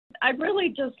I'd really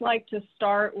just like to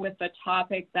start with a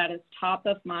topic that is top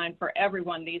of mind for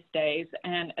everyone these days,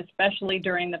 and especially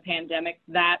during the pandemic,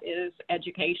 that is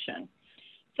education.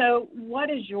 So what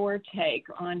is your take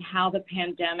on how the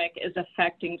pandemic is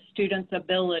affecting students'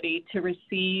 ability to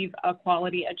receive a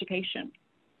quality education?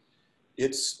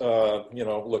 It's,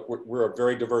 look, we're a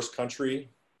very diverse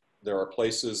country. There are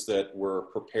places that were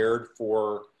prepared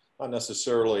for not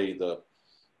necessarily the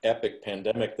epic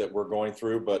pandemic that we're going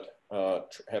through, but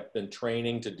have been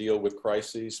training to deal with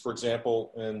crises. For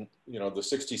example, in the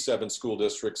 67 school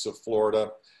districts of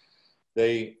Florida,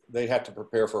 they had to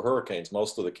prepare for hurricanes,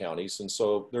 most of the counties. And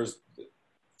so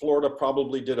Florida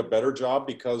probably did a better job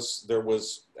because there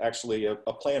was actually a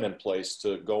plan in place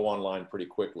to go online pretty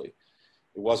quickly.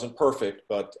 It wasn't perfect,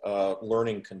 but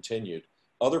learning continued.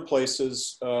 Other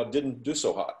places didn't do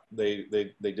so hot. They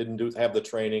didn't have the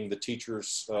training. The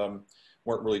teachers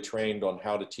weren't really trained on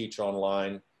how to teach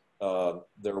online.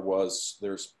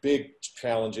 There's big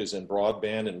challenges in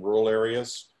broadband in rural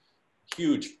areas,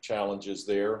 huge challenges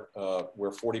there,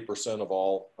 where 40% of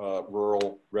all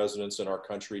rural residents in our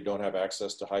country don't have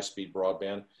access to high-speed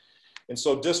broadband. And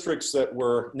so districts that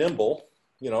were nimble,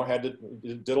 did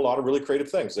a lot of really creative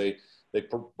things. They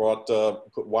put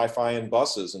Wi-Fi in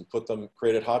buses and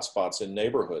created hotspots in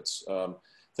neighborhoods.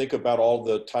 Think about all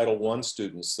the Title I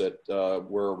students that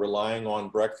were relying on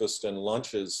breakfast and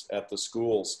lunches at the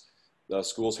schools. The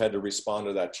schools had to respond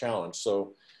to that challenge.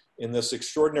 So in this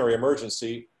extraordinary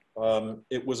emergency,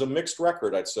 it was a mixed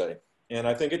record, I'd say. And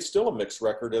I think it's still a mixed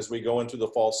record as we go into the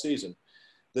fall season.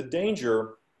 The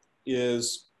danger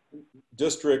is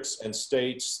districts and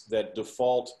states that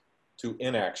default to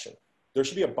inaction. There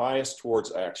should be a bias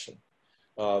towards action.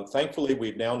 Thankfully,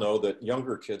 we now know that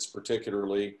younger kids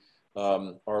particularly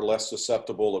are less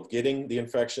susceptible of getting the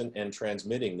infection and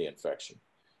transmitting the infection.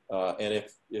 And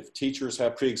if teachers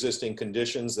have pre-existing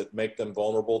conditions that make them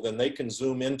vulnerable, then they can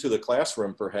zoom into the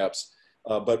classroom perhaps.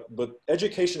 But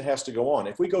education has to go on.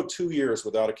 If we go 2 years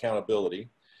without accountability,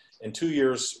 and 2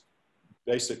 years,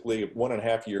 basically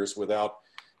 1.5 years without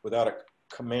a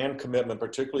command commitment,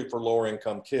 particularly for lower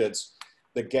income kids,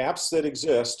 the gaps that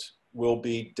exist will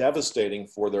be devastating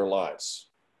for their lives.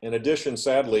 In addition,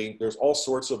 sadly, there's all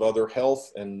sorts of other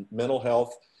health and mental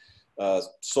health,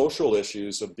 social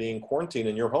issues of being quarantined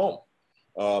in your home.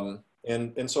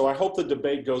 And so I hope the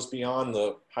debate goes beyond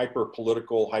the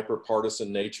hyper-political, hyper-partisan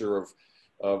nature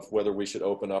of whether we should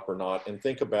open up or not, and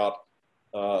think about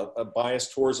a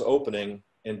bias towards opening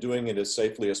and doing it as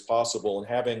safely as possible and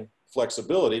having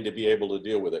flexibility to be able to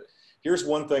deal with it. Here's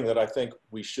one thing that I think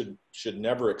we should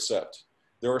never accept.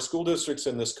 There are school districts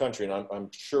in this country, and I'm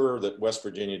sure that West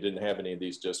Virginia didn't have any of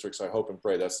these districts, I hope and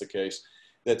pray that's the case,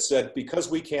 that said, because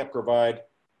we can't provide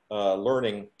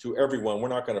learning to everyone, we're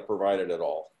not going to provide it at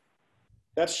all.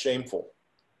 That's shameful.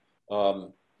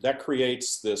 That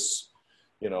creates this,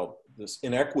 this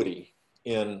inequity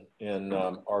in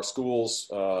our schools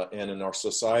and in our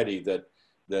society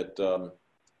that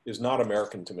is not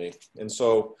American to me. And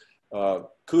so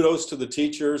kudos to the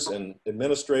teachers and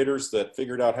administrators that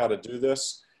figured out how to do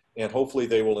this, and hopefully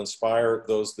they will inspire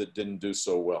those that didn't do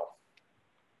so well.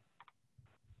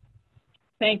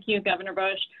 Thank you, Governor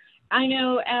Bush. I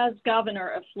know as governor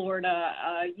of Florida,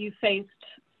 you faced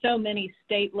so many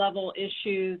state level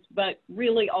issues, but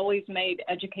really always made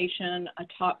education a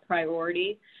top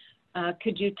priority.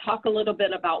 Could you talk a little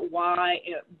bit about why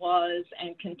it was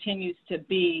and continues to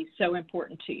be so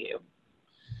important to you?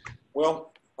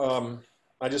 Well,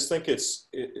 I just think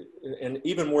and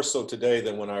even more so today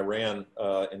than when I ran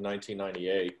in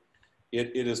 1998,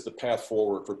 it is the path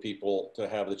forward for people to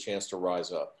have the chance to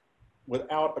rise up.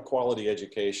 Without a quality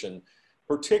education,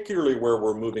 particularly where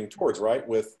we're moving towards, right,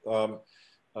 with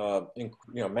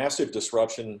massive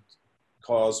disruption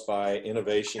caused by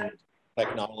innovation,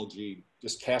 technology,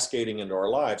 just cascading into our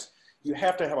lives, you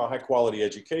have to have a high quality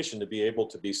education to be able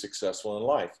to be successful in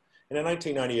life. And in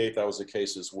 1998, that was the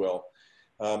case as well.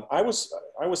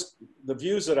 The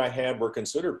views that I had were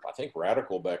considered, I think,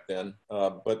 radical back then.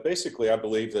 But basically, I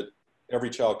believe that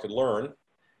every child could learn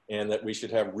and that we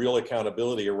should have real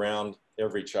accountability around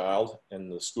every child,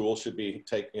 and the school should be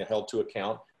held to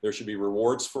account. There should be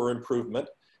rewards for improvement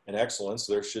and excellence.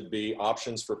 There should be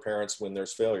options for parents when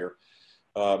there's failure.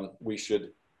 We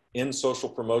should end social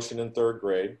promotion in 3rd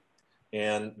grade,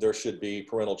 and there should be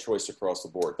parental choice across the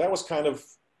board. That was kind of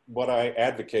what I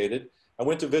advocated. I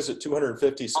went to visit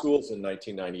 250 schools in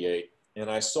 1998, and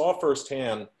I saw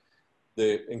firsthand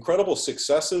the incredible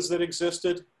successes that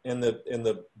existed and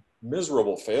the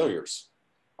miserable failures.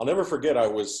 I'll never forget, I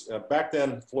was, back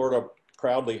then, Florida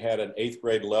proudly had an 8th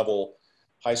grade level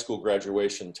high school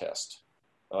graduation test.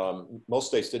 Most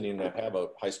states didn't even have a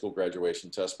high school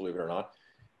graduation test, believe it or not.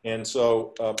 And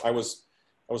so I was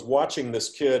watching this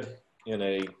kid in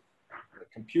a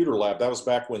computer lab. That was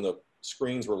back when the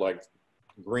screens were like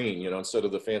green, instead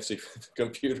of the fancy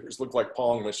computers, looked like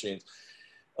Pong machines.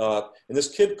 And this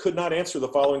kid could not answer the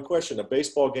following question. A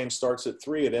baseball game starts at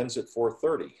 3, it ends at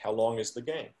 4:30. How long is the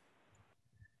game?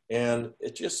 And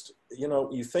it just,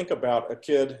 you think about a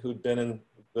kid who'd been in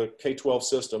the K-12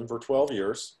 system for 12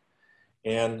 years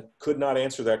and could not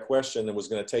answer that question and was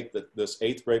going to take this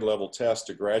 8th grade level test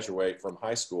to graduate from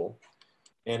high school,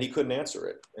 and he couldn't answer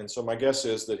it. And so my guess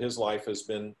is that his life has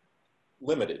been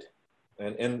limited.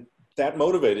 And that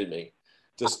motivated me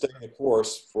to stay the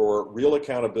course for real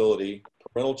accountability,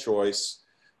 parental choice,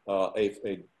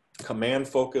 a command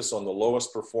focus on the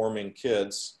lowest performing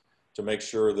kids to make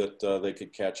sure that they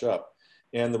could catch up.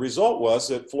 And the result was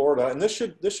that Florida, and this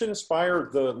should inspire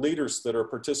the leaders that are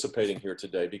participating here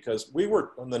today, because we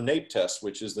were on the NAEP test,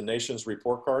 which is the nation's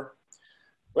report card.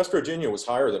 West Virginia was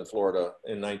higher than Florida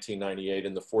in 1998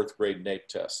 in the 4th grade NAEP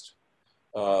test.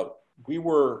 We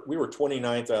were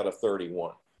 29th out of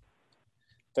 31.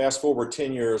 Fast forward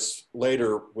 10 years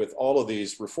later with all of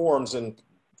these reforms, and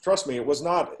trust me, it was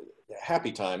not a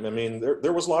happy time. I mean,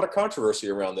 there was a lot of controversy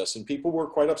around this, and people were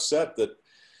quite upset that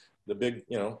the big,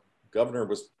 governor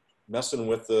was messing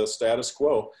with the status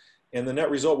quo. And the net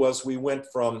result was we went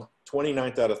from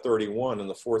 29th out of 31 in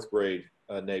the 4th grade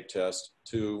NAEP test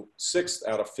to 6th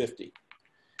out of 50.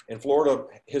 And Florida,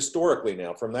 historically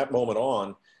now, from that moment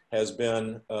on, has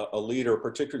been a leader,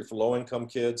 particularly for low-income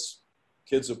kids,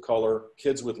 kids of color,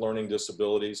 kids with learning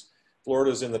disabilities.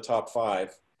 Florida's in the top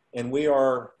 5. And we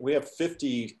have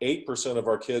 58% of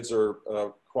our kids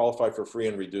are qualified for free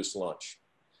and reduced lunch.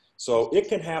 So it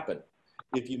can happen.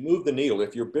 If you move the needle,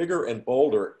 if you're bigger and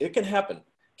bolder, it can happen.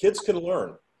 Kids can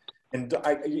learn. And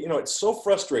it's so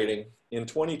frustrating in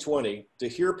 2020 to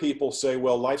hear people say,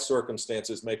 well, life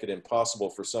circumstances make it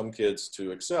impossible for some kids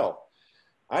to excel.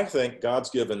 I think God's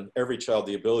given every child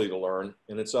the ability to learn,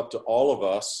 and it's up to all of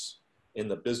us in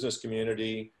the business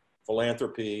community,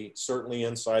 philanthropy, certainly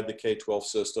inside the K-12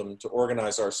 system, to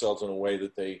organize ourselves in a way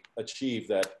that they achieve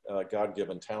that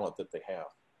God-given talent that they have.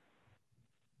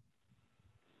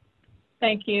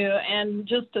 Thank you. And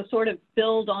just to sort of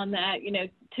build on that,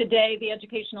 today the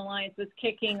Education Alliance is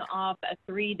kicking off a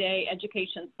 3-day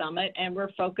education summit, and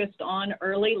we're focused on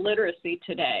early literacy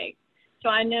today. So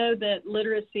I know that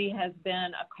literacy has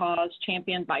been a cause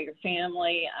championed by your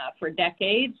family for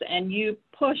decades, and you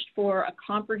pushed for a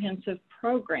comprehensive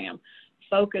program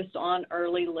focused on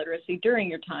early literacy during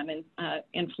your time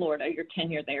in Florida, your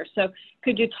tenure there. So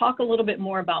could you talk a little bit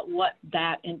more about what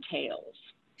that entails?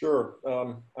 Sure.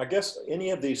 I guess any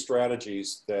of these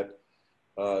strategies that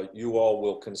you all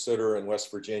will consider in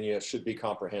West Virginia should be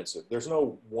comprehensive. There's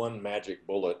no one magic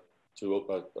bullet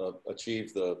to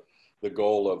achieve the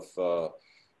goal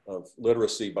of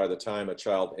literacy by the time a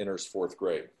child enters 4th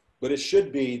grade. But it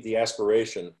should be the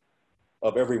aspiration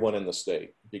of everyone in the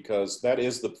state, because that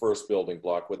is the first building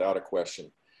block without a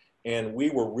question. And we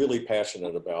were really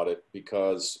passionate about it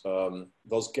because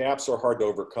those gaps are hard to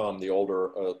overcome the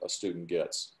older a student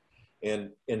gets. And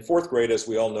in 4th grade, as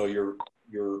we all know, you're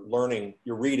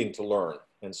reading to learn.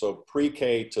 And so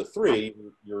pre-K to 3,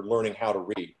 you're learning how to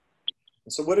read.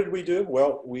 And so what did we do?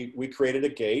 Well, we created a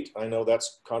gate. I know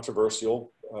that's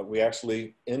controversial. We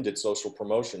actually ended social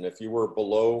promotion. If you were a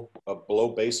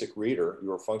below basic reader, you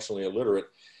were functionally illiterate,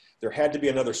 there had to be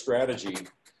another strategy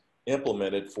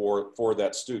implemented for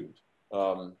that student.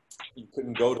 You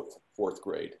couldn't go to 4th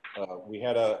grade. We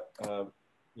had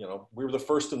we were the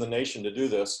first in the nation to do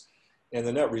this. And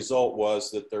the net result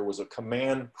was that there was a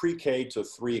command pre-K to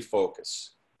 3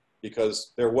 focus,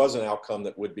 because there was an outcome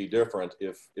that would be different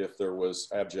if there was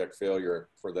abject failure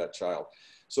for that child.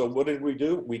 So what did we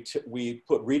do? We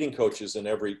put reading coaches in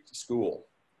every school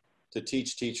to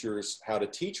teach teachers how to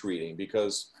teach reading,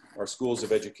 because our schools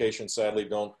of education sadly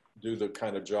don't do the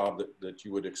kind of job that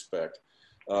you would expect.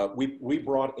 We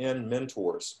brought in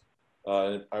mentors.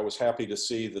 I was happy to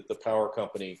see that the power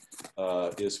company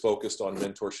is focused on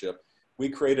mentorship. We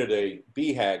created a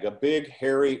BHAG, a big,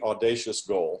 hairy, audacious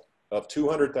goal of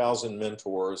 200,000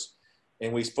 mentors,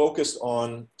 and we focused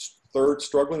on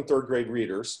struggling 3rd grade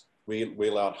readers. We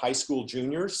allowed high school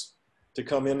juniors to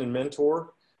come in and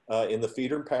mentor in the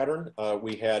feeder pattern.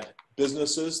 We had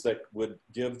businesses that would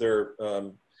give their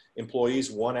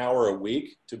employees 1 hour a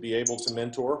week to be able to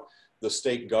mentor. The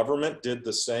state government did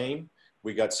the same.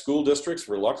 We got school districts,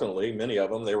 reluctantly, many of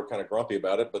them, they were kind of grumpy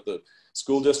about it, but the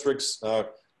school districts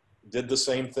did the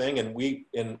same thing. And we,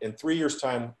 in 3 years'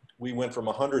 time, we went from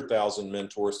 100,000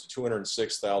 mentors to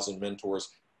 206,000 mentors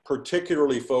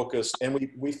particularly focused, and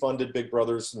we funded Big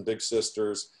Brothers and Big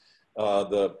Sisters,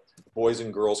 the Boys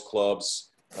and Girls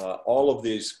Clubs, all of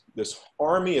this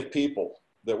army of people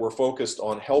that were focused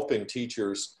on helping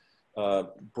teachers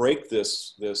break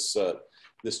this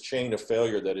chain of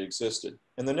failure that existed.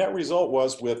 And the net result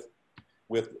was with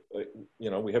we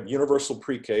have universal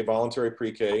pre-K, voluntary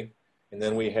pre-K, and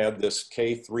then we had this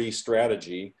K-3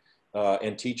 strategy,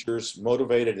 and teachers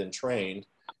motivated and trained,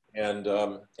 and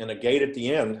a gate at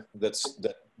the end that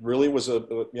really was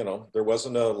there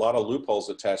wasn't a lot of loopholes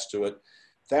attached to it.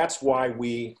 That's why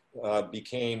we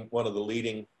became one of the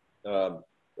leading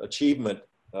achievement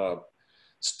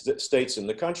states in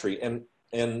the country,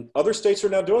 and other states are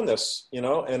now doing this,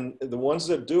 and the ones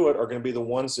that do it are going to be the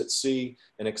ones that see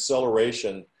an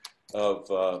acceleration of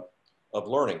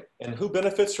learning. And who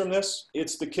benefits from this?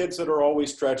 It's the kids that are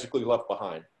always tragically left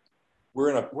behind. We're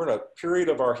in a period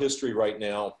of our history right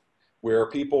now where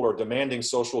people are demanding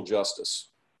social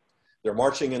justice. They're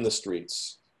marching in the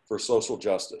streets for social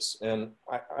justice, and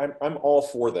I'm all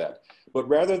for that. But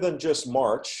rather than just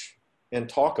march and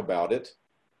talk about it,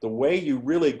 the way you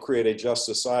really create a just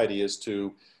society is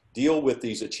to deal with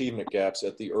these achievement gaps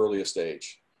at the earliest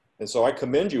age. And so I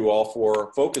commend you all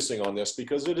for focusing on this,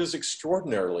 because it is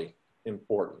extraordinarily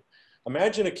important.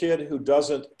 Imagine a kid who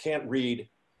can't read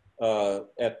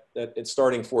at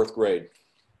starting 4th grade.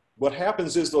 What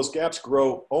happens is those gaps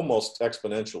grow almost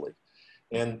exponentially.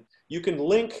 And you can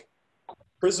link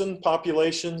prison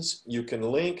populations, you can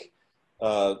link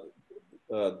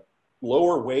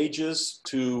lower wages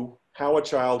to how a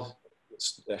child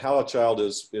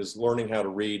is learning how to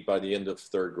read by the end of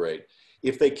 3rd grade.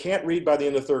 If they can't read by the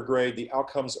end of 3rd grade, the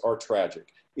outcomes are tragic.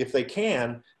 If they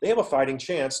can, they have a fighting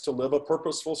chance to live a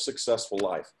purposeful, successful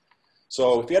life.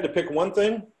 So if you had to pick one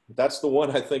thing, that's the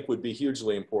one I think would be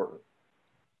hugely important.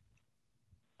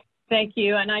 Thank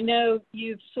you. And I know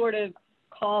you've sort of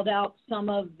called out some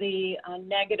of the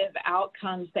negative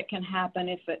outcomes that can happen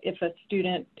if a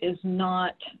student is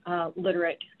not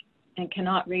literate and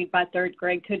cannot read by 3rd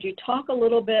grade. Could you talk a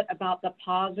little bit about the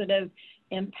positive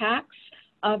impacts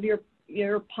of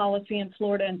your policy in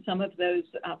Florida and some of those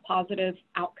positive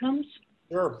outcomes?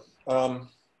 Sure.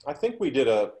 I think we did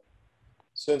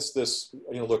since this,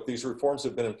 look, these reforms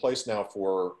have been in place now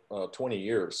for 20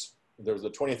 years. There was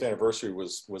the 20th anniversary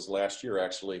was last year,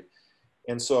 actually.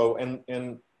 And so,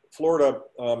 and Florida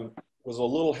was a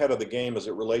little ahead of the game as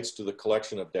it relates to the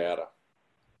collection of data.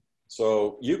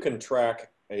 So you can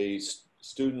track a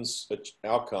student's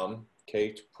outcome,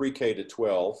 pre-K to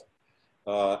 12,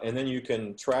 and then you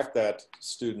can track that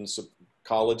student's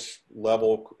college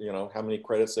level, how many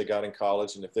credits they got in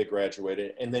college and if they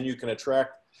graduated, and then you can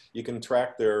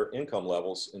track their income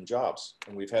levels and jobs.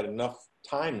 And we've had enough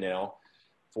time now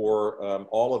for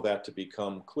all of that to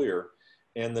become clear.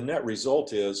 And the net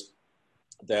result is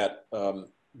that I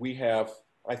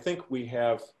think we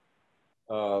have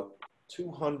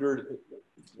 200,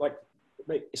 like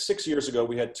 6 years ago,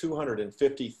 we had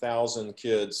 250,000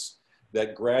 kids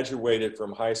that graduated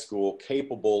from high school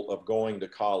capable of going to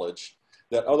college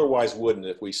that otherwise wouldn't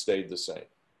if we stayed the same.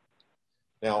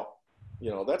 Now,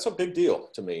 that's a big deal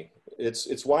to me.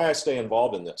 It's why I stay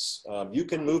involved in this. You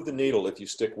can move the needle if you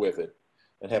stick with it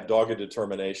and have dogged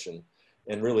determination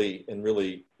and really,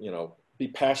 be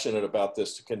passionate about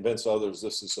this to convince others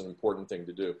this is an important thing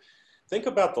to do. Think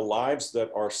about the lives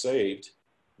that are saved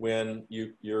when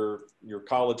you're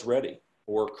college ready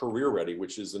or career ready,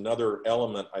 which is another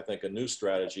element, I think, a new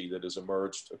strategy that has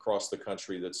emerged across the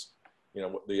country that's,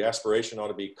 the aspiration ought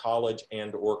to be college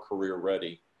and or career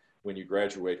ready when you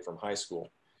graduate from high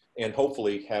school. And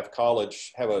hopefully have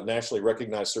a nationally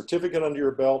recognized certificate under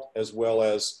your belt as well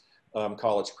as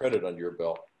college credit under your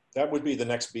belt. That would be the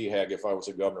next BHAG if I was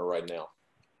a governor right now.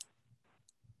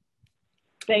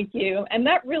 Thank you. And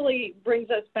that really brings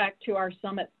us back to our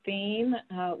summit theme.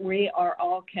 We are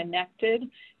all connected.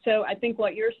 So I think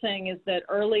what you're saying is that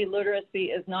early literacy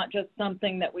is not just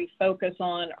something that we focus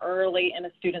on early in a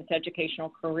student's educational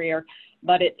career,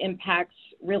 but it impacts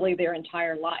really their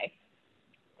entire life.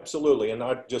 Absolutely. And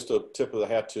just a tip of the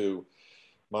hat to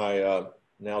my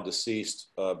now deceased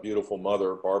beautiful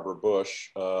mother, Barbara Bush.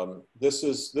 This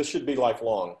should be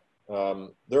lifelong.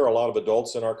 There are a lot of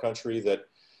adults in our country that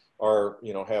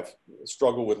have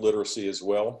struggled with literacy as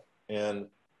well. And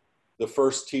the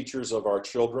first teachers of our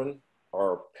children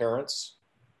are parents.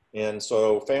 And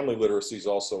so family literacy is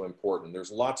also important. There's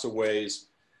lots of ways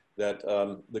that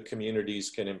the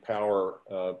communities can empower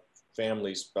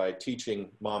families by teaching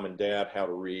mom and dad how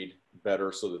to read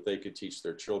better so that they could teach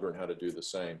their children how to do the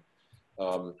same.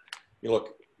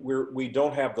 Look, we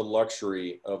don't have the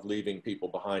luxury of leaving people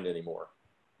behind anymore.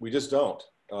 We just don't.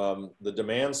 the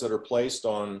demands that are placed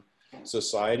on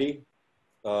society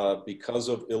because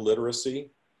of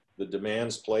illiteracy, the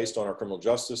demands placed on our criminal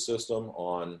justice system,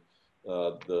 on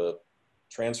the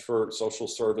social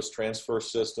service transfer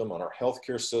system, on our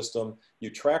healthcare system. You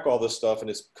track all this stuff and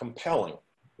it's compelling.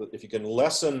 If you can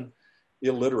lessen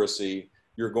illiteracy,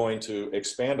 you're going to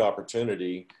expand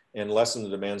opportunity and lessen the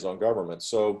demands on government.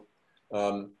 So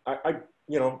I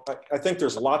think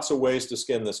there's lots of ways to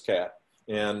skin this cat,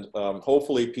 and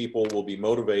hopefully people will be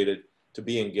motivated to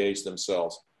be engaged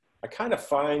themselves. I kind of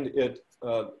find it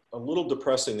a little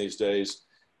depressing these days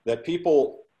that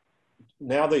people,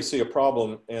 now they see a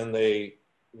problem and they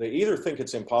either think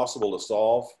it's impossible to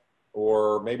solve,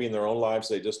 or maybe in their own lives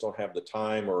they just don't have the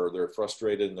time, or they're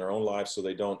frustrated in their own lives so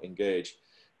they don't engage.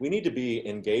 We need to be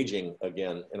engaging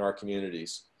again in our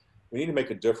communities. We need to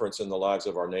make a difference in the lives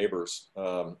of our neighbors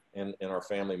and our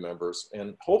family members.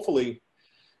 And hopefully,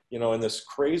 you know, in this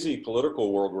crazy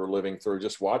political world we're living through,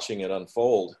 just watching it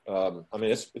unfold, I mean,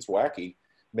 it's wacky.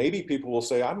 Maybe people will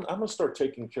say, I'm gonna start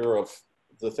taking care of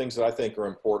the things that I think are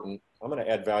important. I'm gonna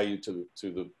add value to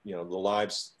the, you know, the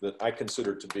lives that I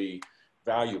consider to be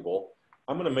valuable.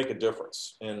 I'm gonna make a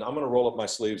difference, and I'm gonna roll up my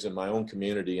sleeves in my own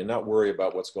community and not worry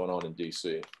about what's going on in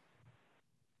DC.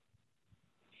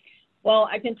 Well,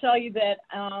 I can tell you that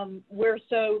we're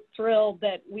so thrilled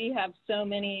that we have so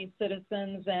many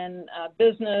citizens and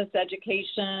business,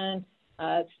 education,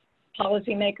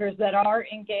 policymakers that are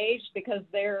engaged, because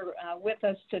they're with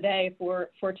us today for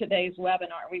today's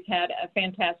webinar. We've had a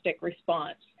fantastic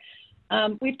response.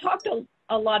 We've talked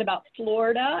a lot about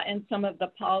Florida and some of the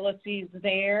policies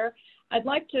there. I'd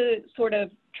like to sort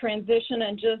of transition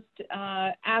and just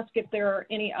ask if there are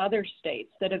any other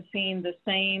states that have seen the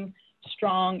same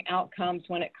strong outcomes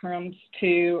when it comes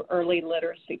to early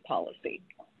literacy policy.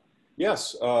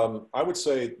 Yes, I would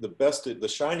say the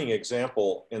shining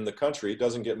example in the country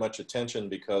doesn't get much attention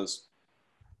because,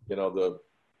 you know,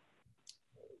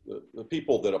 the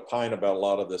people that opine about a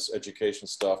lot of this education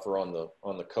stuff are on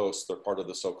the coast. They're part of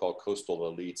the so-called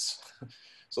coastal elites,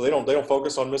 so they don't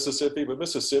focus on Mississippi. But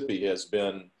Mississippi has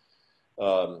been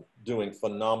doing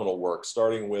phenomenal work,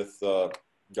 starting with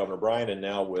Governor Bryan and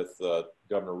now with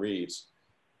Governor Reeves.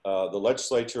 The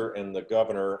legislature and the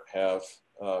governor have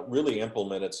really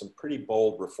implemented some pretty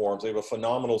bold reforms. They have a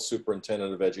phenomenal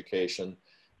superintendent of education,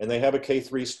 and they have a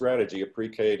K-3 strategy, a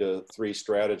pre-K to 3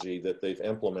 strategy that they've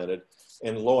implemented.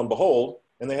 And lo and behold,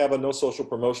 and they have a no social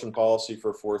promotion policy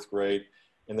for 4th grade,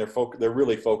 and they're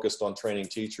really focused on training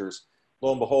teachers.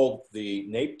 Lo and behold, the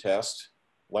NAEP test,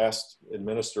 last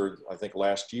administered, I think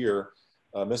last year,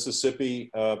 Mississippi,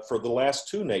 for the last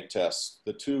 2 NAEP tests,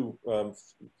 the 2,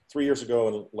 3 years ago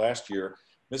and last year,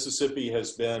 Mississippi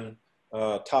has been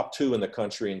top 2 in the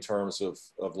country in terms of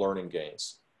learning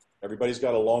gains. Everybody's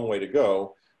got a long way to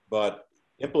go, but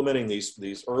implementing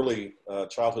these early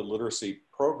childhood literacy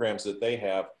programs that they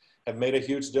have made a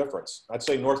huge difference. I'd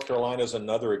say North Carolina is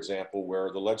another example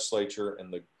where the legislature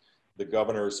and the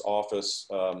governor's office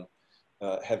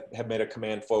have made a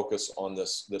command focus on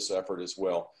this effort as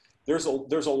well. There's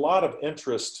a lot of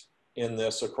interest in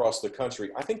this across the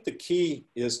country. I think the key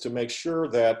is to make sure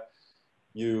that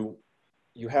you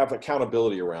have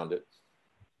accountability around it.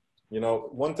 You know,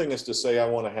 one thing is to say, I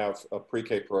want to have a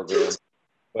pre-K program,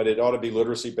 but it ought to be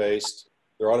literacy based.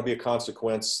 There ought to be a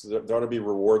consequence. There ought to be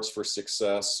rewards for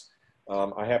success.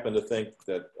 I happen to think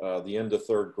that the end of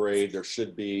 3rd grade, there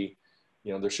should be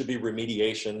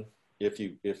remediation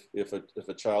if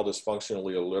a child is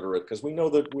functionally illiterate, because we know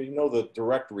the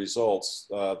direct results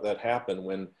that happen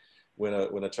when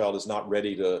a child is not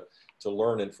ready to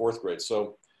learn in 4th grade.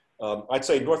 So I'd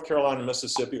say North Carolina and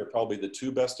Mississippi are probably the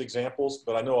 2 best examples,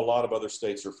 but I know a lot of other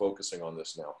states are focusing on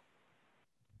this now.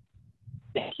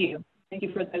 Thank you. Thank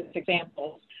you for those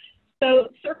examples. So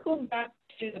circling back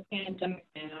to the pandemic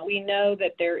now, we know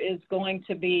that there is going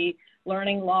to be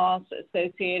learning loss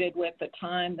associated with the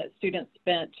time that students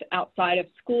spent outside of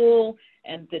school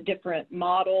and the different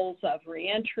models of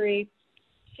reentry.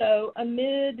 So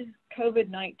amid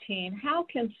COVID-19, how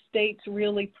can states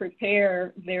really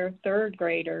prepare their 3rd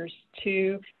graders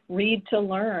to read to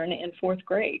learn in 4th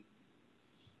grade?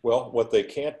 Well, what they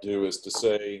can't do is to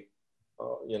say,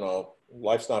 you know,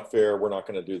 life's not fair, we're not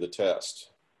going to do the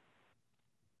test.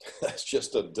 That's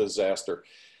just a disaster.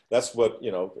 That's what,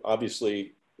 you know,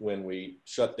 obviously when we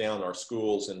shut down our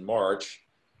schools in March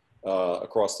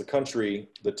across the country,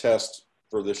 the test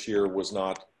for this year was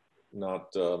not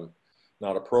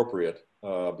appropriate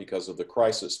because of the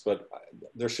crisis. But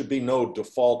there should be no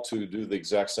default to do the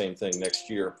exact same thing next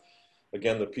year.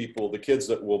 Again, the kids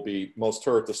that will be most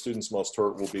hurt, the students most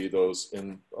hurt will be those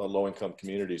in low-income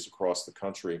communities across the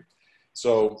country.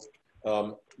 So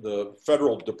The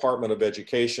Federal Department of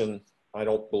Education, I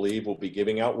don't believe, will be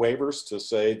giving out waivers to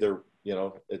say they're, you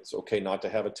know, it's okay not to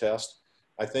have a test.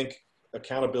 I think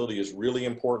accountability is really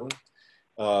important.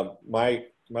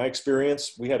 My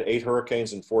experience, we had 8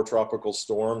 hurricanes and 4 tropical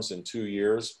storms in 2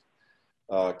 years.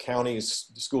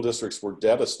 Counties, school districts were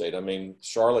devastated. I mean,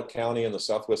 Charlotte County and the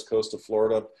southwest coast of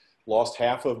Florida lost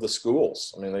half of the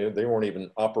schools. I mean, they weren't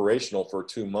even operational for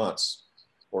 2 months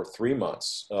or 3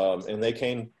 months. And they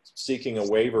came seeking a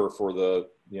waiver for the,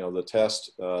 you know, the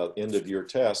test, end of year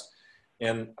test.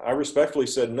 And I respectfully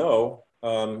said, no,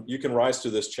 you can rise to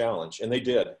this challenge. And they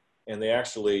did. And they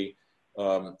actually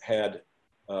had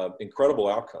incredible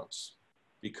outcomes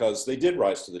because they did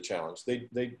rise to the challenge. They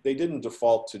didn't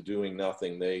default to doing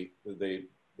nothing.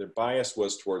 Their bias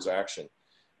was towards action.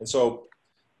 And so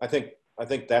I think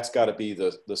that's got to be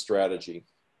the strategy.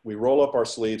 We roll up our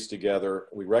sleeves together.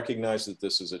 We recognize that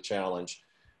this is a challenge,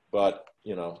 but,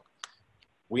 you know,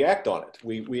 we act on it.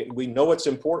 We know it's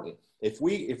important. If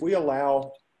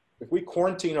we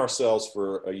quarantine ourselves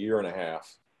for a year and a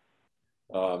half,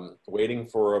 waiting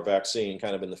for a vaccine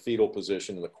kind of in the fetal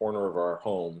position in the corner of our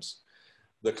homes,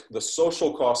 the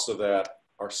social costs of that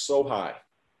are so high.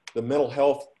 The mental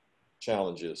health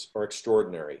challenges are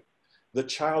extraordinary. The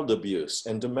child abuse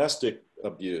and domestic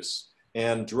abuse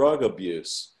and drug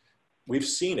abuse, we've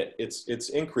seen it. It's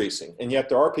increasing. And yet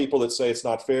there are people that say it's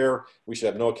not fair. We should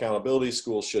have no accountability.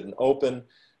 Schools shouldn't open.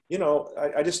 You know,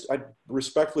 I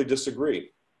respectfully disagree.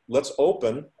 Let's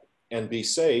open and be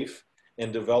safe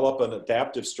and develop an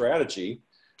adaptive strategy.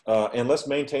 And let's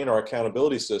maintain our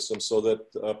accountability system so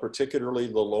that particularly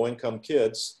the low-income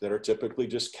kids that are typically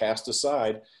just cast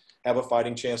aside have a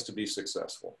fighting chance to be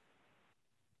successful.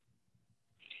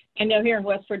 I know here in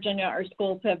West Virginia, our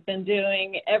schools have been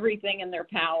doing everything in their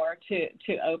power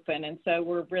to open. And so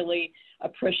we're really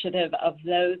appreciative of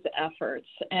those efforts.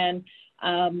 And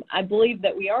I believe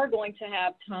that we are going to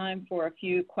have time for a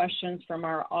few questions from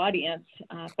our audience,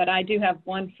 but I do have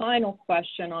one final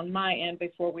question on my end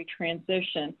before we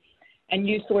transition. And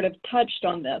you sort of touched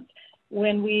on this.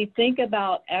 When we think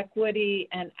about equity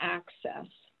and access,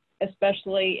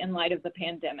 especially in light of the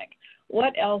pandemic,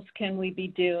 what else can we be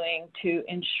doing to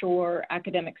ensure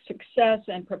academic success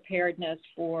and preparedness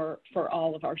for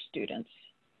all of our students?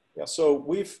 Yeah, so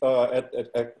we've, at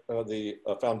the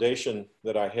foundation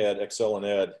that I had,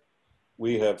 ExcelinEd,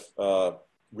 we have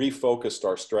refocused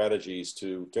our strategies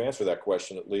to answer that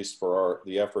question, at least for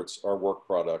the efforts, our work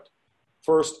product.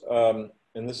 First, and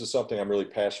this is something I'm really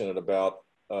passionate about,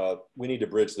 we need to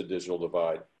bridge the digital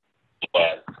divide.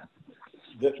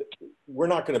 We're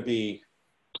not going to be,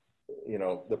 you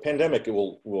know, the pandemic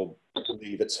will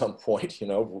leave at some point. You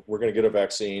know, we're going to get a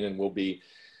vaccine and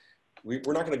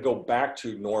we're not going to go back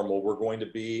to normal. We're going to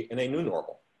be in a new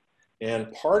normal.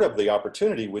 And part of the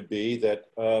opportunity would be that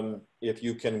if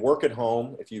you can work at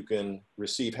home, if you can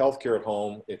receive healthcare at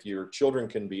home, if your children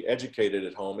can be educated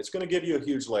at home, it's going to give you a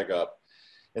huge leg up.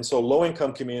 And so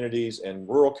low-income communities and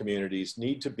rural communities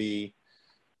need the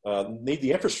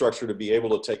infrastructure to be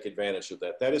able to take advantage of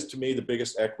that. That is, to me, the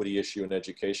biggest equity issue in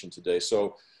education today.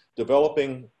 So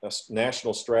developing a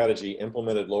national strategy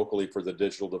implemented locally for the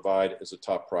digital divide is a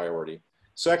top priority.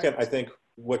 Second, I think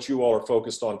what you all are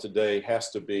focused on today has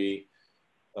to be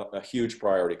a huge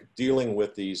priority, dealing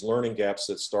with these learning gaps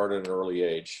that start at an early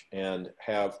age and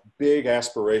have big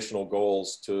aspirational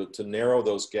goals to narrow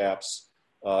those gaps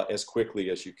as quickly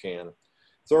as you can.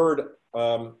 Third,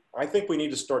 I think we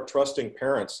need to start trusting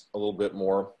parents a little bit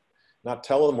more, not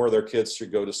tell them where their kids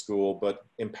should go to school, but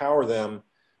empower them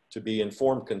to be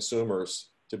informed consumers,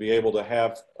 to be able to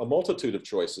have a multitude of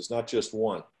choices, not just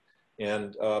one.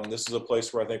 And this is a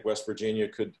place where I think West Virginia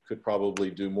could probably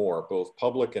do more, both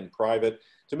public and private.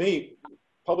 To me,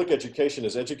 public education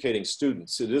is educating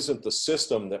students. It isn't the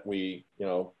system that we, you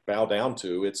know, bow down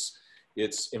to.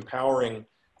 It's empowering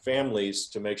families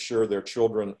to make sure their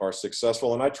children are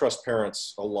successful. And I trust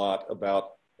parents a lot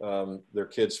about their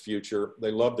kids' future.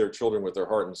 They love their children with their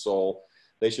heart and soul.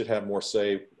 They should have more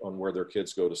say on where their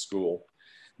kids go to school.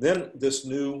 Then this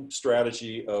new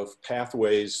strategy of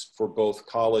pathways for both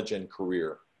college and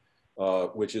career,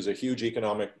 which is a huge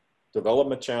economic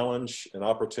development challenge and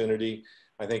opportunity.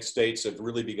 I think states have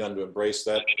really begun to embrace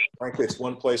that. Frankly, it's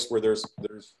one place where there's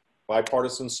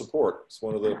bipartisan support. It's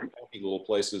one of the happy little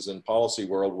places in policy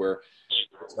world where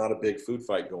it's not a big food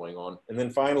fight going on. And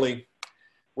then finally,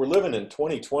 we're living in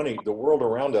 2020. The world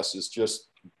around us is just,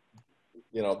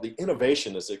 you know, the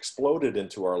innovation has exploded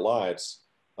into our lives.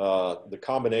 The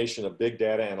combination of big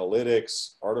data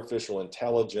analytics, artificial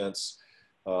intelligence,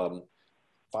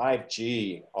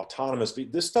 5G, autonomous,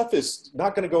 this stuff is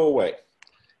not going to go away.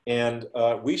 And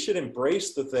we should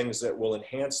embrace the things that will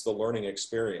enhance the learning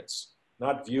experience,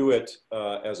 not view it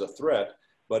as a threat,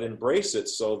 but embrace it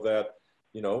so that,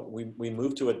 you know, we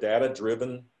move to a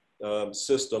data-driven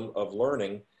system of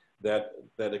learning that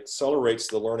accelerates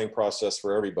the learning process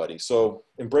for everybody. So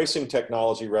embracing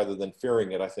technology rather than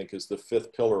fearing it, I think, is the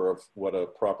fifth pillar of what a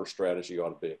proper strategy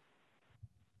ought to be.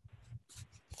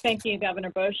 Thank you,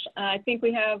 Governor Bush. I think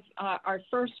we have our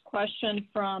first question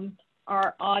from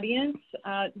our audience.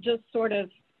 Just sort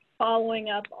of following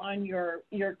up on your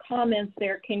comments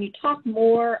there, can you talk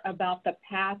more about the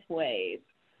pathways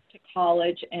to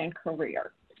college and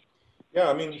career? Yeah,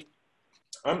 I mean,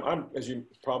 I'm as you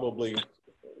probably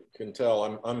can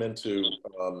tell, I'm into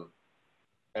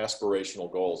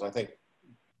aspirational goals. I think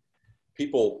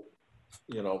people,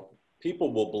 you know,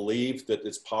 people will believe that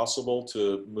it's possible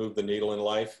to move the needle in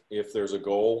life if there's a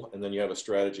goal, and then you have a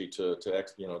strategy to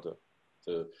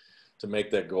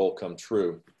make that goal come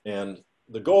true. And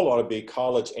the goal ought to be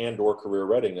college and/or career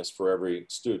readiness for every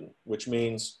student, which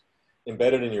means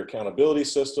embedded in your accountability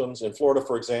systems. In Florida,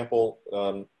 for example,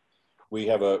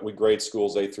 we grade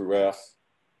schools A through F,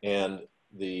 and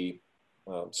the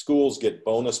schools get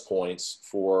bonus points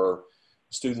for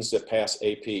students that pass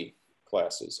AP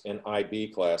classes and IB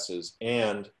classes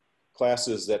and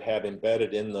classes that have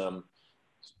embedded in them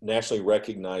nationally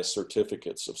recognized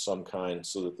certificates of some kind,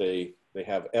 so that they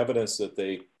have evidence that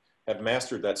they have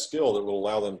mastered that skill that will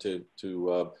allow them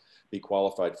to be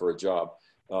qualified for a job.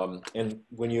 And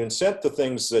when you incent the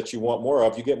things that you want more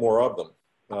of, you get more of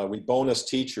them. We bonus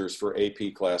teachers for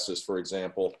AP classes, for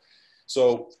example.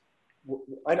 So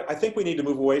I think we need to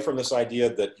move away from this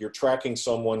idea that you're tracking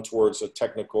someone towards a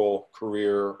technical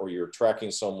career or you're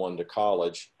tracking someone to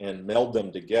college, and meld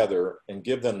them together and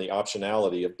give them the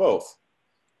optionality of both.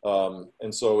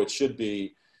 And so it should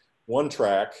be one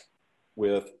track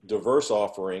with diverse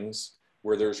offerings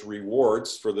where there's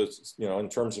rewards for this, you know, in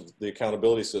terms of the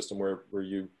accountability system where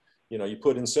you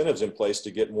put incentives in place to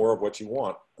get more of what you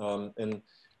want. And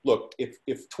look,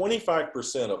 if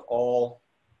 25% of all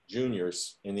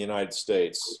juniors in the United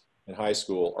States in high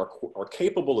school are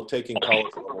capable of taking college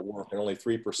level work and only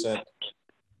 3%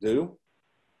 do,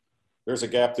 there's a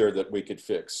gap there that we could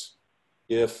fix.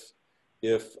 And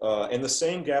the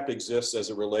same gap exists as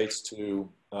it relates to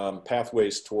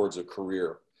pathways towards a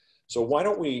career. So why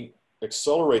don't we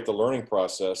accelerate the learning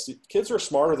process? The kids are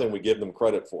smarter than we give them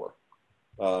credit for.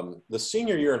 The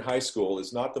senior year in high school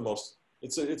is not the most,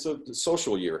 it's a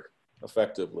social year,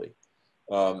 effectively.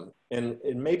 And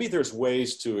maybe there's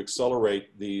ways to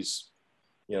accelerate these,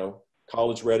 you know,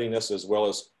 college readiness as well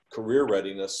as career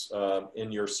readiness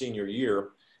in your senior year,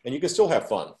 and you can still have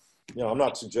fun. You know, I'm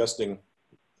not suggesting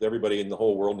everybody in the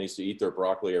whole world needs to eat their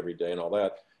broccoli every day and all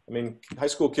that. I mean, high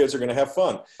school kids are going to have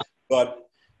fun, but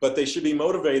they should be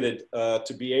motivated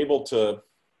to be able to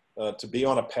be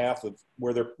on a path of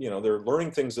where they're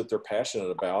learning things that they're passionate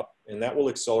about, and that will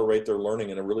accelerate their learning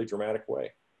in a really dramatic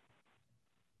way.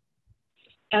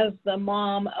 As the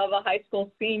mom of a high school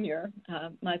senior,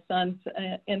 my son's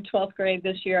in 12th grade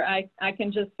this year, I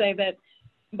can just say that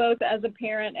both as a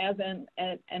parent, as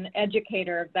an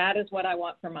educator, that is what I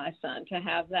want for my son, to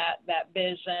have that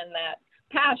vision, that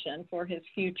passion for his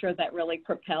future that really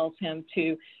propels him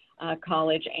to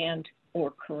college and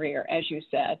or career, as you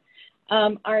said.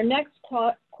 Our next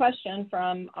question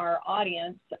from our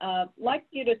audience, I'd like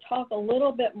you to talk a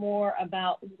little bit more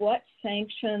about what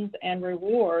sanctions and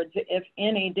rewards, if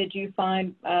any, did you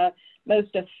find most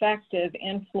effective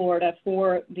in Florida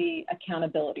for the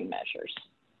accountability measures?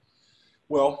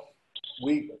 Well,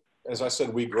 as I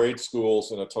said, we grade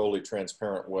schools in a totally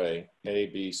transparent way, A,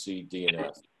 B, C, D, and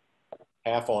F.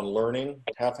 Half on learning,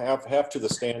 half to the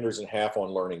standards and half on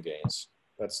learning gains.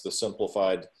 That's the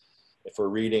simplified for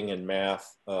reading and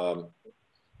math, and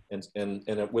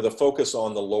with a focus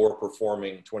on the lower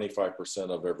performing 25%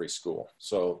 of every school.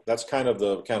 So that's kind of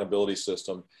the accountability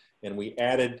system. And we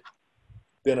added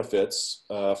benefits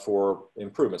for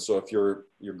improvement. So if your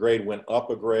grade went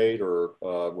up a grade or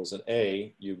was an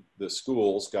A, the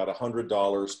schools got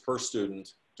 $100 per student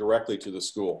directly to the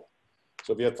school.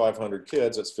 So if you had 500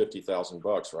 kids, that's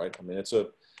 $50,000, right? I mean, it's a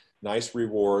nice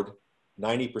reward.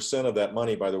 90% of that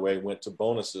money, by the way, went to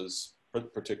bonuses,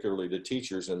 particularly to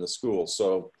teachers in the school.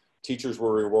 So teachers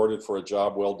were rewarded for a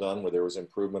job well done where there was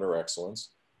improvement or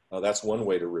excellence. That's one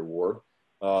way to reward.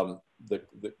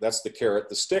 That's the carrot.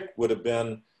 The stick would have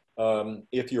been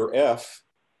if you're F,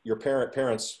 your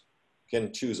parents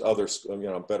can choose other,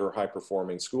 better high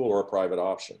performing school or a private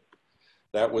option.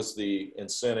 That was the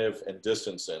incentive and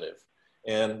disincentive.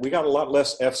 And we got a lot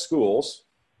less F schools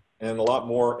and a lot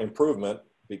more improvement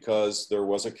because there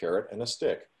was a carrot and a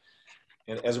stick.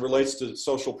 And as it relates to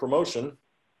social promotion,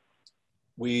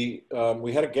 we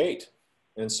had a gate.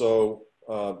 And so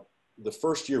the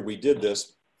first year we did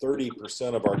this,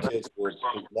 30% of our kids were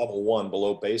level 1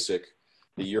 below basic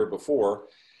the year before.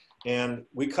 And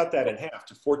we cut that in half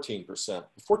to 14%.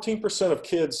 14% of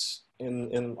kids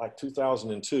in like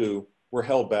 2002 were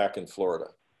held back in Florida.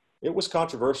 It was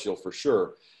controversial for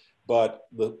sure, but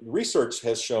the research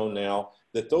has shown now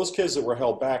that those kids that were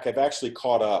held back have actually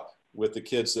caught up with the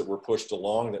kids that were pushed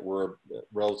along, that were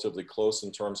relatively close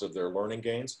in terms of their learning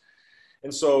gains.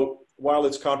 And so while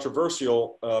it's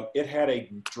controversial, it had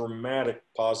a dramatic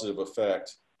positive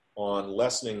effect on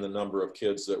lessening the number of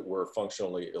kids that were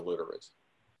functionally illiterate.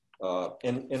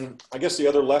 And I guess the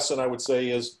other lesson I would say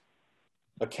is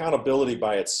accountability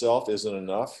by itself isn't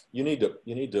enough. You need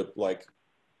to like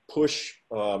push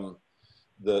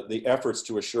the efforts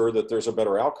to assure that there's a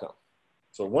better outcome.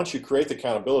 So once you create the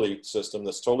accountability system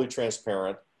that's totally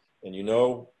transparent and you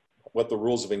know what the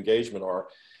rules of engagement are,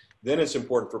 then it's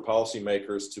important for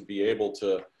policymakers to be able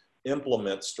to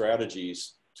implement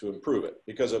strategies to improve it.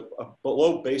 Because a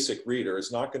below basic reader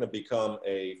is not going to become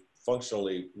a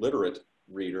functionally literate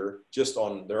reader just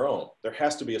on their own. There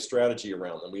has to be a strategy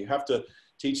around them. We have to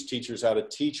teach teachers how to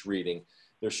teach reading.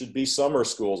 There should be summer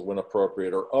schools when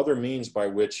appropriate, or other means by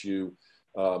which you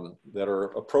that are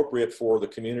appropriate for the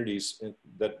communities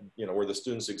that, you know, where the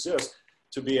students exist,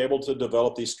 to be able to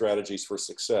develop these strategies for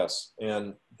success.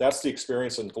 And that's the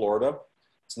experience in Florida.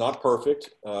 It's not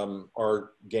perfect.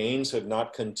 Our gains have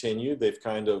not continued. They've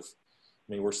kind of,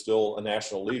 I mean, we're still a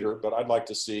national leader, but I'd like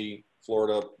to see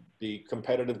Florida be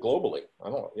competitive globally. I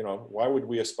don't, you know, why would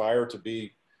we aspire to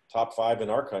be top 5 in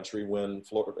our country when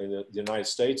Florida, the United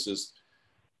States is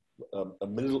a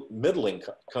middling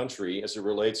country as it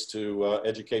relates to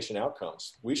education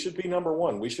outcomes? We should be number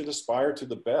 1. We should aspire to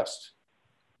the best.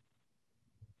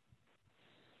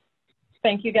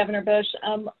 Thank you, Governor Bush.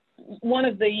 One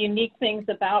of the unique things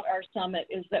about our summit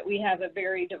is that we have a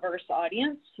very diverse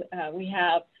audience. We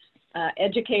have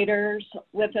educators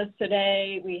with us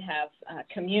today. We have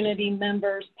community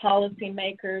members,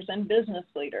 policymakers, and business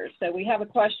leaders. So we have a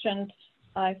question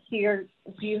here.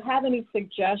 Do you have any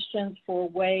suggestions for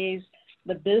ways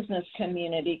the business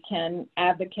community can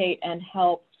advocate and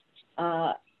help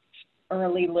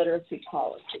early literacy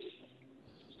policies?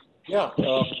 Yeah,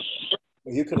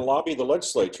 you can lobby the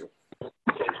legislature.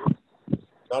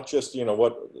 Not just, you know,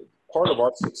 what part of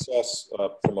our success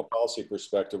from a policy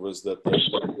perspective was that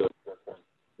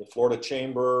the Florida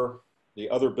Chamber, the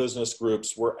other business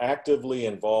groups were actively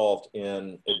involved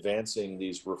in advancing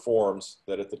these reforms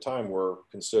that at the time were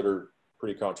considered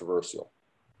pretty controversial.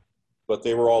 But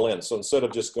they were all in. So instead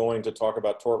of just going to talk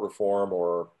about tort reform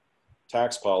or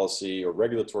tax policy or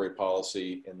regulatory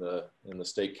policy in the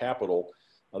state capitol,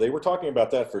 they were talking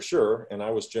about that for sure. And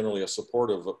I was generally a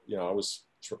supportive of, you know, I was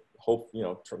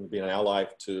trying to be an ally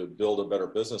to build a better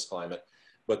business climate.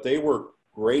 But they were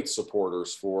great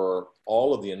supporters for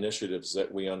all of the initiatives that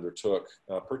we undertook,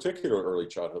 particularly early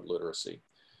childhood literacy.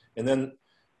 And then,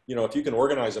 you know, if you can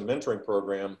organize a mentoring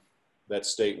program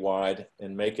that's statewide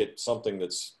and make it something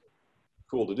that's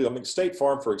cool to do. I mean, State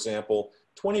Farm, for example,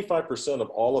 25% of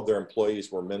all of their employees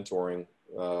were mentoring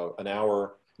an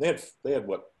hour. They had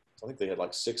what, I think they had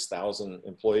like 6,000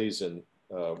 employees in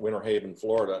Winter Haven,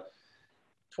 Florida.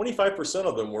 25%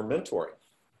 of them were mentoring.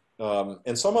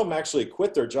 And some of them actually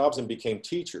quit their jobs and became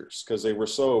teachers because they were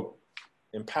so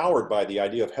empowered by the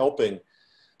idea of helping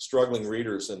struggling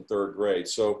readers in 3rd grade.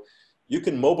 So you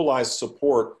can mobilize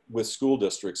support with school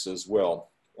districts as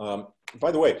well.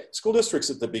 By the way, school districts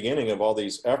at the beginning of all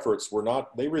these efforts were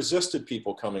not, they resisted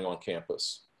people coming on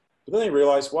campus. But then they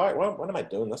realized, what am I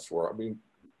doing this for? I mean,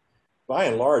 by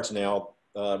and large now,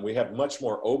 we have much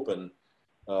more open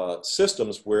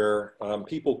systems where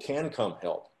people can come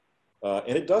help.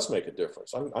 And it does make a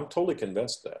difference. I'm totally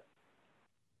convinced that.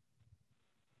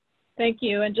 Thank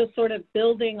you. And just sort of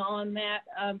building on that,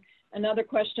 another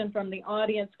question from the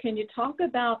audience. Can you talk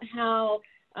about how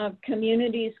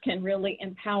communities can really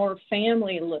empower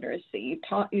family literacy?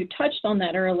 You touched on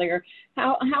that earlier.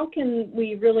 How can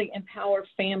we really empower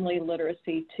family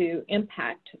literacy to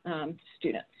impact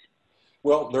students?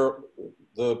 Well,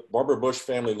 the Barbara Bush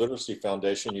Family Literacy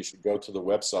Foundation, you should go to the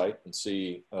website and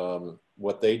see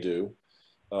what they do.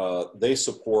 They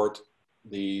support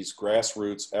these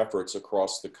grassroots efforts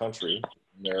across the country.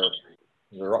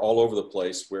 They're all over the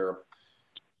place where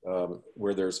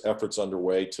there's efforts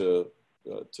underway to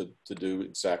do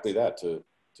exactly that, to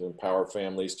empower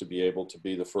families to be able to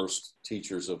be the first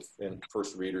teachers and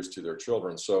first readers to their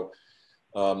children. So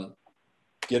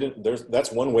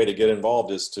that's one way to get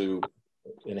involved, is to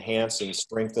enhance and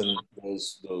strengthen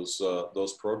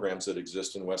those programs that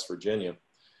exist in West Virginia.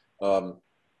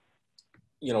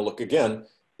 You know, look, again,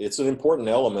 it's an important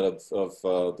element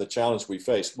of the challenge we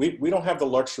face. We don't have the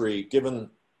luxury, given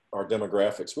our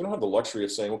demographics, we don't have the luxury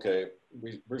of saying, okay,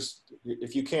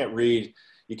 if you can't read,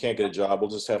 you can't get a job, we'll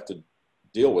just have to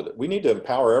deal with it. We need to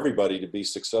empower everybody to be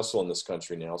successful in this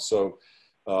country now. So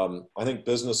I think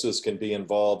businesses can be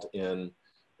involved in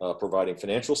providing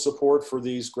financial support for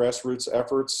these grassroots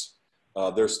efforts.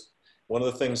 There's one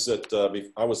of the things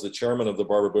that I was the chairman of the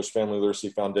Barbara Bush Family Literacy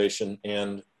Foundation,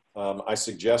 and I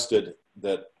suggested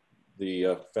that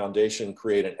the foundation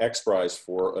create an X Prize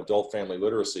for adult family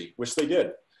literacy, which they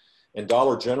did. And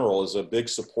Dollar General is a big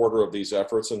supporter of these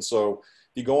efforts. And so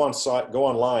if you go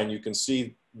online, you can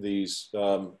see these,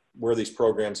 where these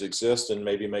programs exist and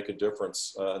maybe make a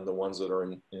difference in the ones that are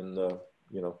in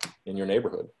your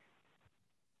neighborhood.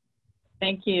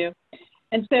 Thank you.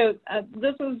 And so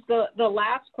this is the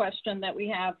last question that we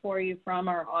have for you from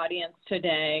our audience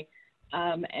today.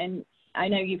 And I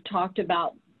know you've talked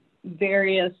about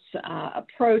various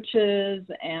approaches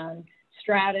and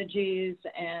strategies,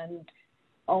 and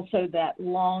also that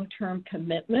long-term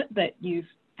commitment that you've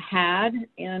had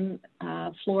in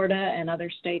Florida and other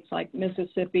states like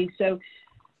Mississippi. So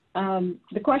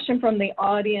the question from the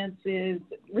audience is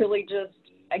really just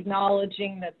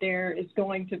acknowledging that there is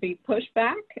going to be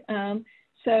pushback.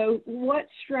 So what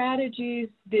strategies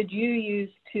did you use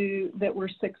that were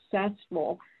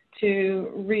successful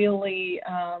to really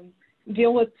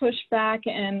deal with pushback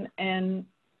and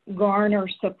garner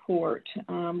support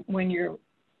when you're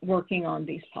working on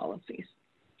these policies?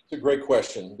 It's a great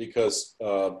question, because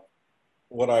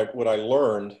what I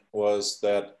learned was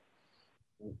that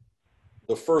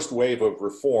the first wave of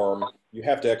reform, you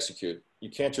have to execute. You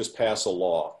can't just pass a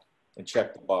law and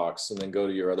check the box and then go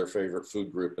to your other favorite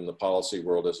food group in the policy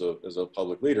world as a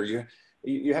public leader.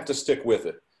 You have to stick with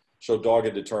it, show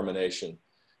dogged determination.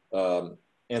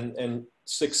 And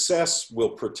success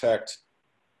will protect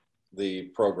the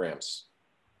programs.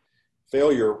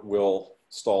 Failure will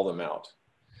stall them out.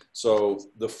 So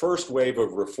the first wave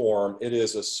of reform, it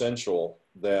is essential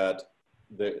that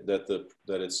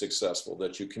it's successful,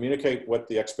 that you communicate what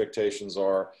the expectations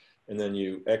are, and then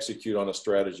you execute on a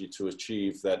strategy to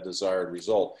achieve that desired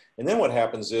result. And then what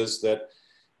happens is that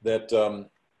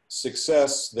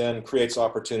success then creates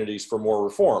opportunities for more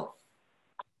reform.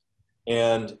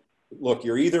 And look,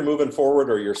 you're either moving forward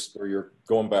or you're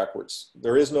going backwards.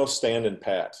 There is no stand and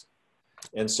pat.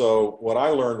 And so what I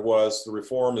learned was the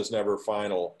reform is never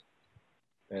final.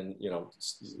 And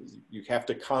you have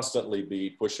to constantly be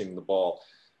pushing the ball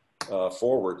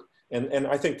forward. And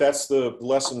I think that's the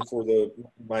lesson for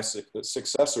my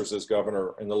successors as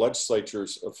governor and the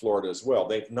legislatures of Florida as well.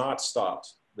 They've not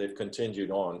stopped. They've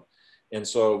continued on. And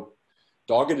so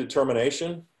dogged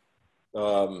determination,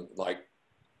 like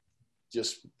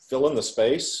just fill in the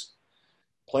space,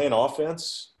 playing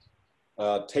offense,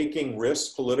 taking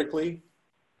risks politically.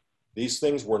 These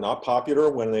things were not popular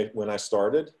when I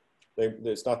started.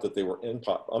 It's not that they were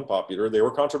unpopular, they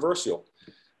were controversial.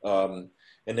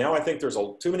 And now I think there's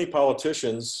too many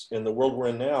politicians in the world we're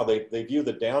in now, they view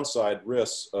the downside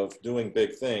risks of doing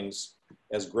big things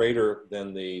as greater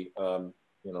than the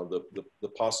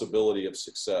possibility of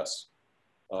success.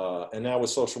 And now with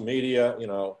social media,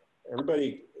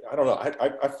 everybody, I don't know,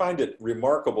 I find it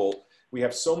remarkable. We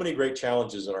have so many great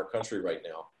challenges in our country right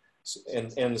now.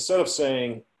 And instead of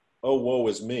saying, oh, woe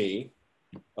is me,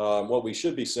 what we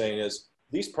should be saying is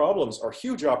these problems are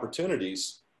huge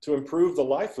opportunities to improve the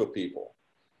life of people.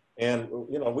 And,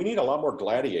 we need a lot more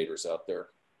gladiators out there,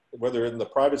 whether in the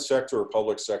private sector or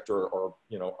public sector, or,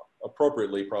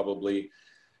 appropriately probably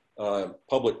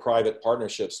public-private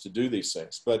partnerships to do these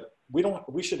things. But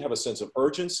we should have a sense of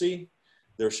urgency.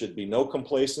 There should be no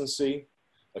complacency.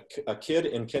 A kid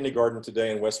in kindergarten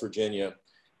today in West Virginia,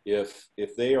 if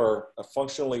they are a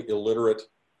functionally illiterate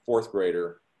fourth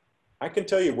grader, I can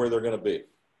tell you where they're going to be.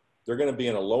 They're going to be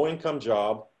in a low-income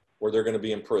job, or they're going to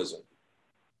be in prison,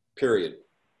 period.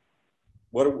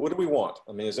 What do we want?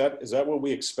 I mean, is that what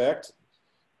we expect?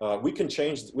 We can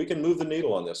move the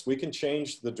needle on this. We can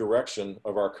change the direction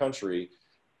of our country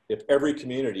if every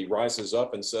community rises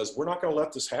up and says, we're not going to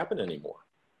let this happen anymore.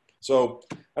 So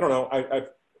I don't know,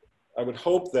 I would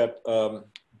hope that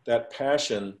that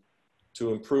passion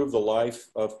to improve the life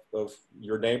of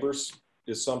your neighbors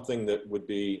is something that would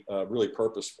be really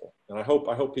purposeful. And I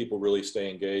hope people really stay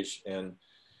engaged and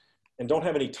don't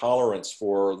have any tolerance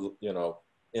for,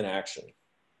 inaction.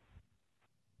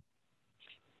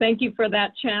 Thank you for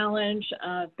that challenge.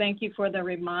 Thank you for the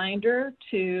reminder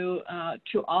to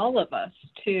all of us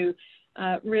to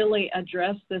really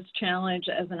address this challenge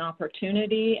as an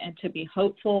opportunity and to be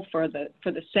hopeful for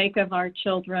the sake of our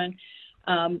children.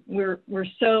 We're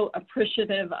so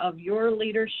appreciative of your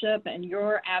leadership and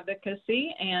your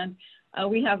advocacy, and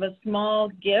we have a small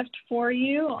gift for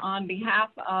you on behalf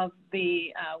of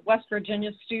the West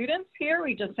Virginia students here.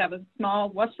 We just have a small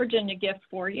West Virginia gift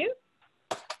for you.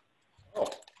 Oh,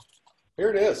 here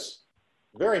it is.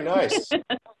 Very nice.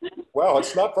 Wow,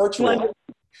 it's not virtual.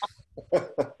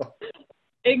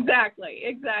 Exactly,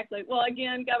 exactly. Well,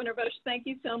 again, Governor Bush, thank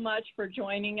you so much for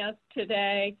joining us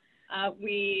today.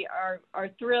 We are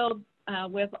thrilled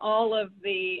with all of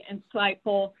the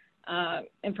insightful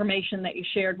information that you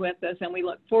shared with us, and we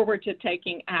look forward to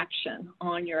taking action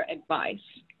on your advice.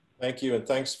 Thank you, and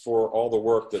thanks for all the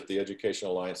work that the Education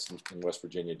Alliance in West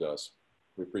Virginia does.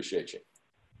 We appreciate you.